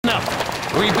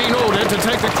We've been ordered to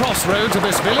take the Crossroads of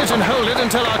this village and hold it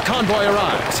until our convoy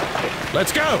arrives.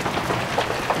 Let's go!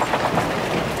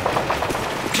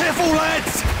 Careful,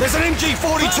 lads! There's an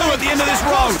MG-42 at the end of this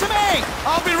road! Close to me!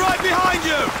 I'll be right behind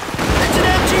you! It's an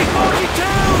MG-42!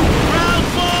 Round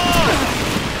 4!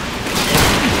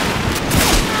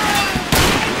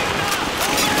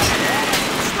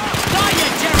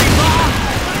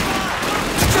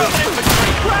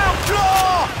 Ground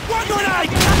floor! One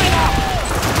grenade coming up!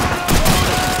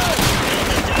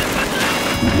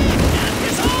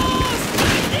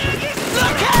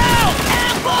 Look out!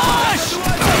 Ambush!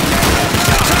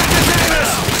 Tractor Davis!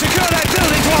 Secure that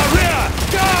building to our rear!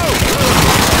 Go!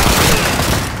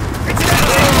 It's an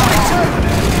MG-42!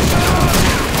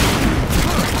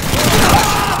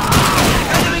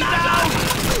 Enemy down!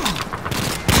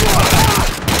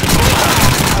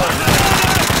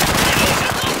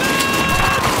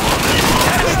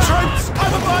 Enemy troops!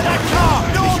 Over by that car!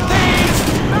 Northeast!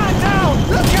 Man down!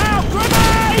 Look out!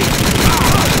 Grenade!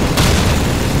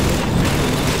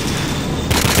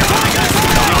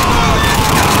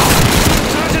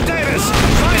 Sergeant Davis!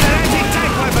 Find that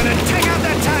anti-tank weapon and take out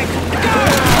that tank! Go!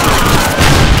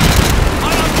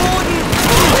 On a Borden!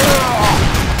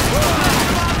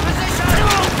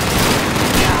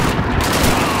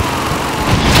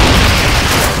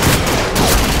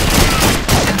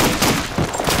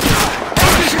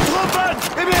 Englische Truppen!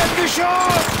 Im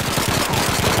Erdgeschoss!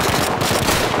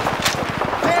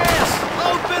 Yes!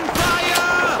 Open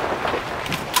fire!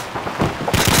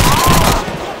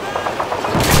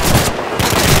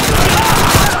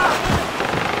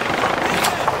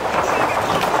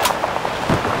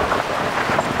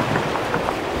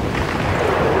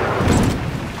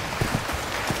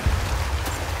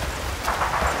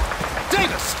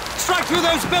 Davis! Strike through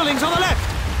those buildings on the left!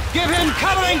 Give him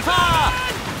covering fire!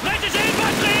 British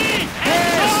infantry!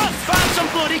 Yes! Find some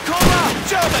bloody cover!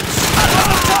 Germans! On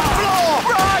the top floor!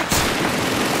 Right!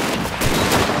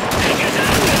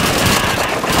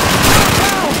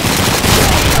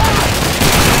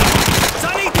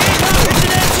 Sanitäter! It's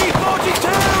an MG-42!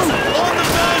 On the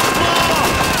first floor!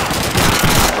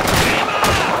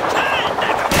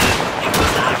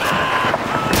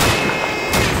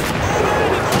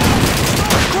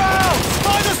 Ground!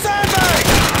 By the sandbag!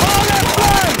 On that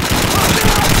flank!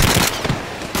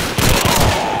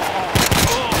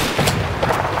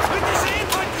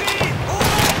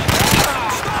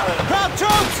 Crowd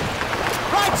troops!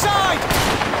 Right side!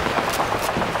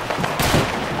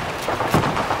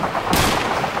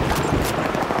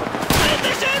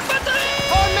 British infantry!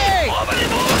 On me! Over the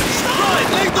moon! Right,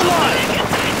 lead the line!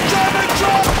 German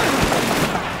troops!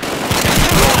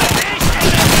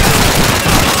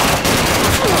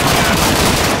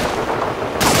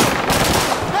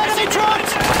 Enemy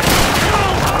troops!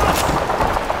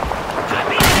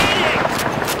 Happy leading!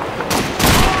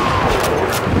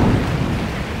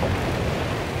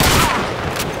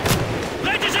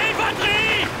 British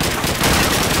infantry!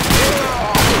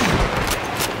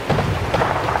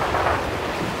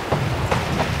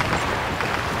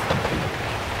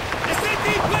 Es sind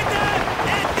die Briten!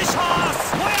 Erdgeschoss!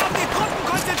 Feuer auf die Truppen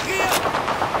konzentriert!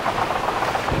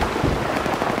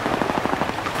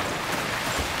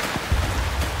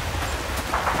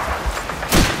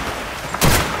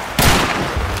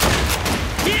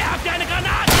 Hier habt ihr eine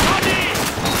Granate, Conny!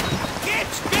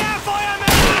 Gibt's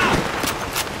Querfeuermänner!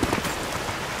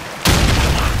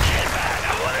 Hilfe!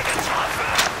 Er wurde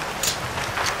getroffen!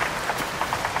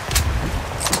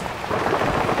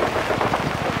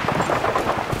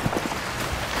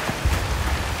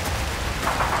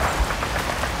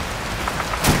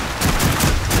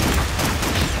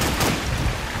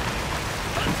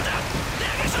 Verdammt!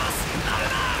 Der geschossen!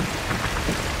 Alle!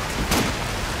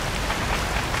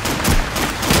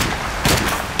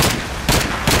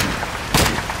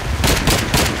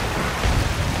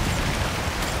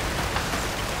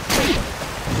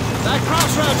 That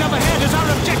Crossroads up ahead is our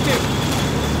objective!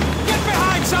 Get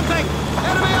behind something!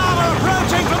 Enemy armor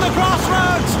approaching from the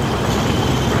Crossroads!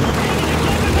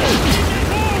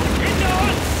 Hinter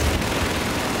uns!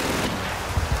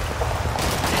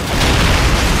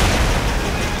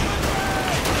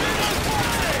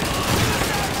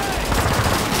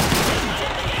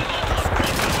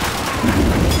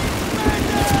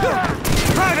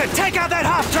 Private, take out that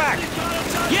half-track!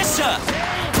 Yes, sir!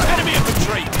 Enemy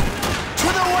infantry! To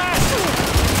the west!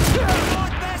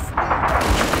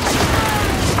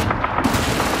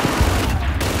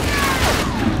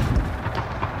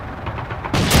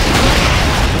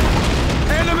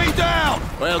 Enemy down!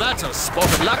 Well, that's a spot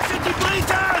of luck. Sind die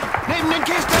Briten! Neben den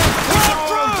Kisten! Crowd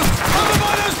troops! Over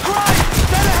by those crates!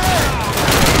 Dead ahead!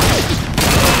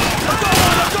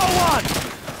 I've got one!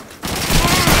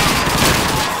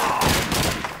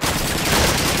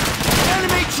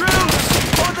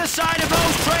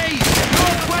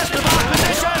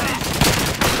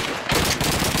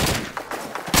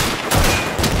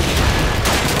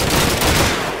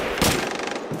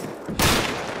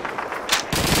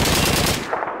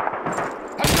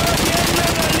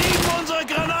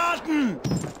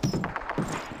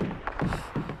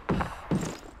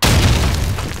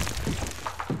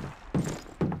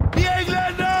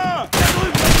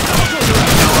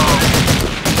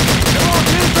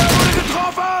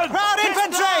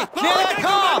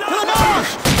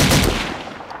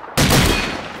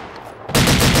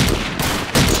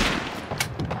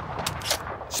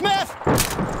 Smith!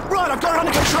 Right, I've got it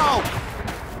under control!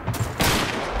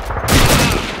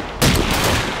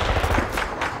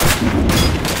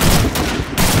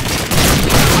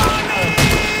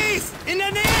 Armies! In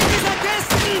der Nähe dieser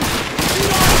Kisten!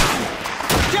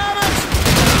 Germans!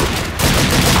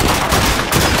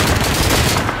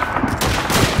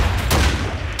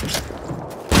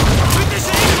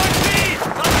 Britische Infanterie!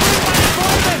 Verfolgt meine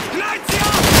Freunde! Gleich sie ab!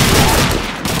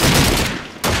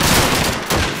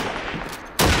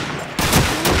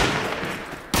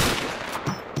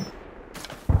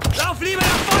 Lauf lieber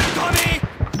davon, Tommy!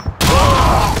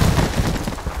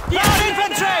 Yes,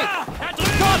 infantry!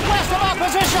 Northwest of our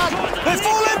position! They're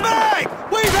falling back!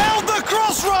 We've held the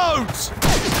crossroads!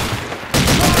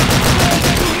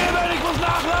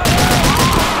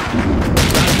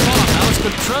 Farmhouse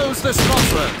controls this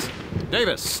crossroads.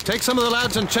 Davis, take some of the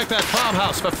lads and check that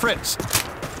farmhouse for Fritz.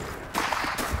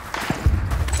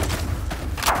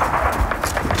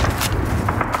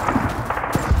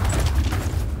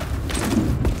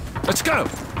 Let's go!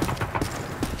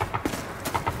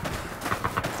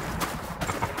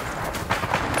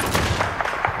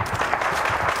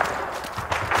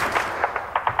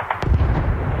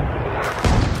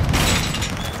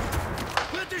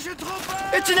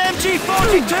 It's an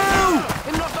MG-42!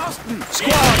 In Nordosten!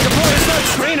 Squad, deploy a smoke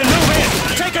screen and move in!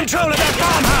 Take control of that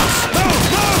farmhouse! Move!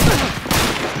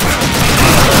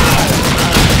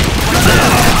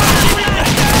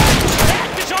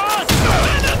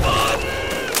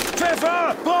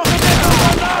 Treffer! Brauchen Deckung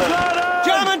vom Nachladen!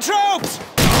 German troops!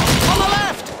 On the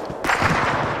left!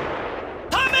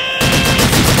 Tommy!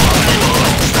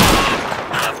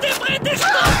 Auf die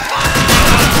britischen Luftwaffe!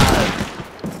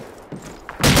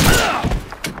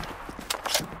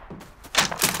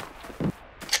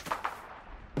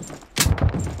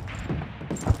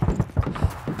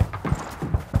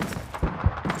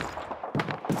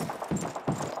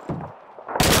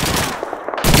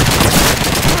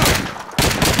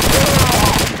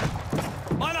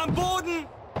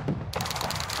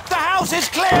 The house is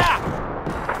clear!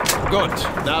 Good.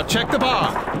 Now check the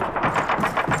barn.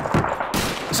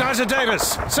 Sergeant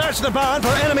Davis, search the barn for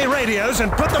enemy radios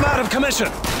and put them out of commission.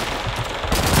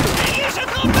 Englische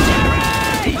Truppen!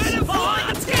 Jerry! Meine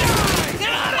Freunde!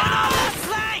 Gerade auf der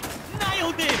Flank!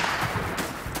 Nailed him!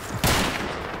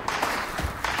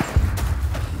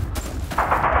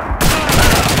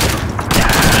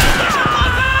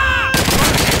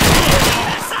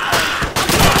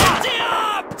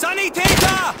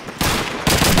 Sanitäter!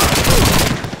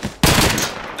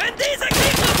 Wenn dieser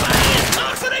Krieg vorbei ist,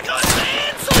 brauchst du eine größere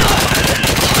Insel!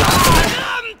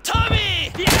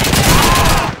 Tommy!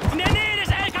 In der Nähe des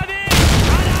LKW!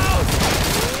 Geradeaus!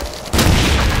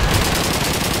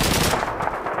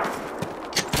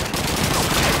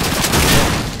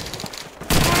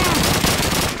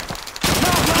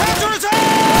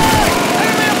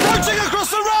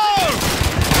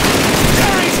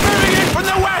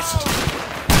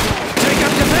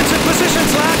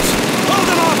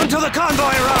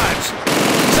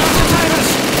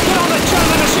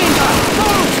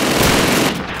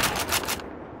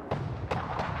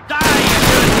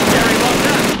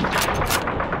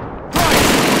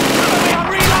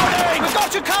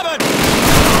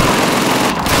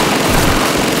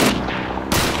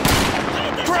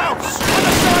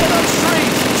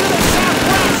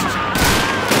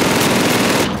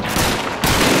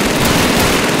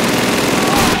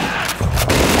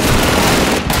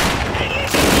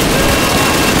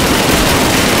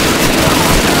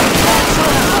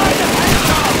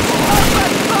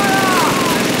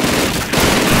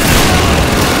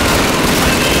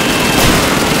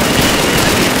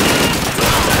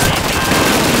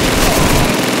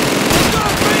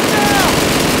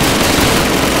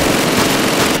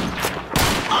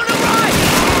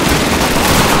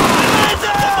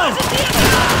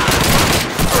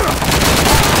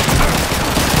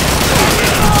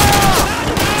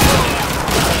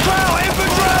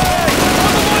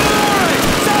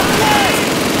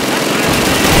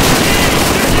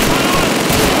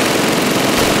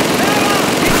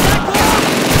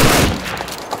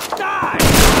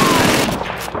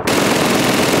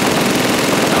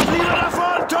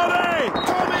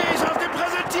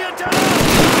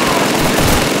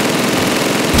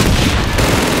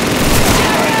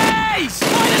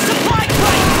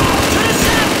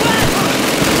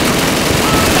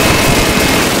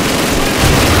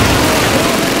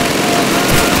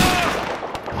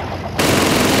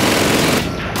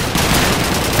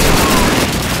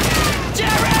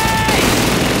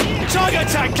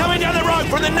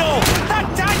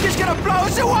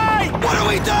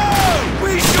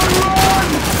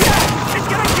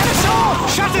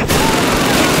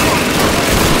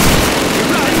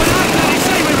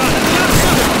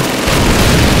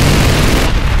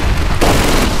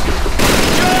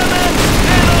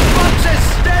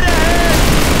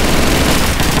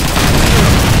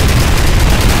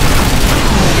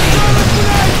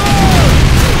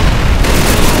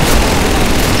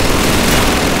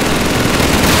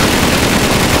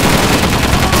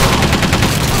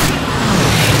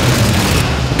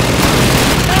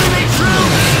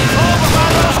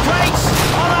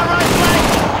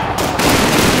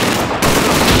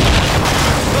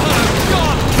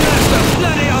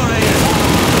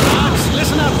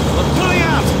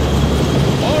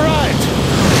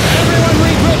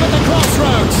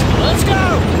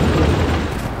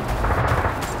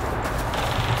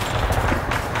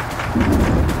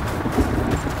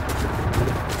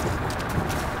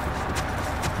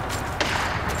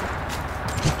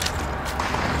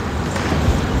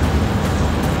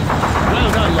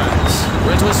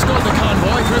 escort the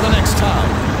convoy through the next town.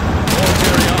 All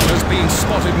Terry armor's being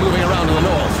spotted moving around to the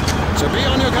north, so be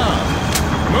on your guard.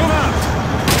 Move out!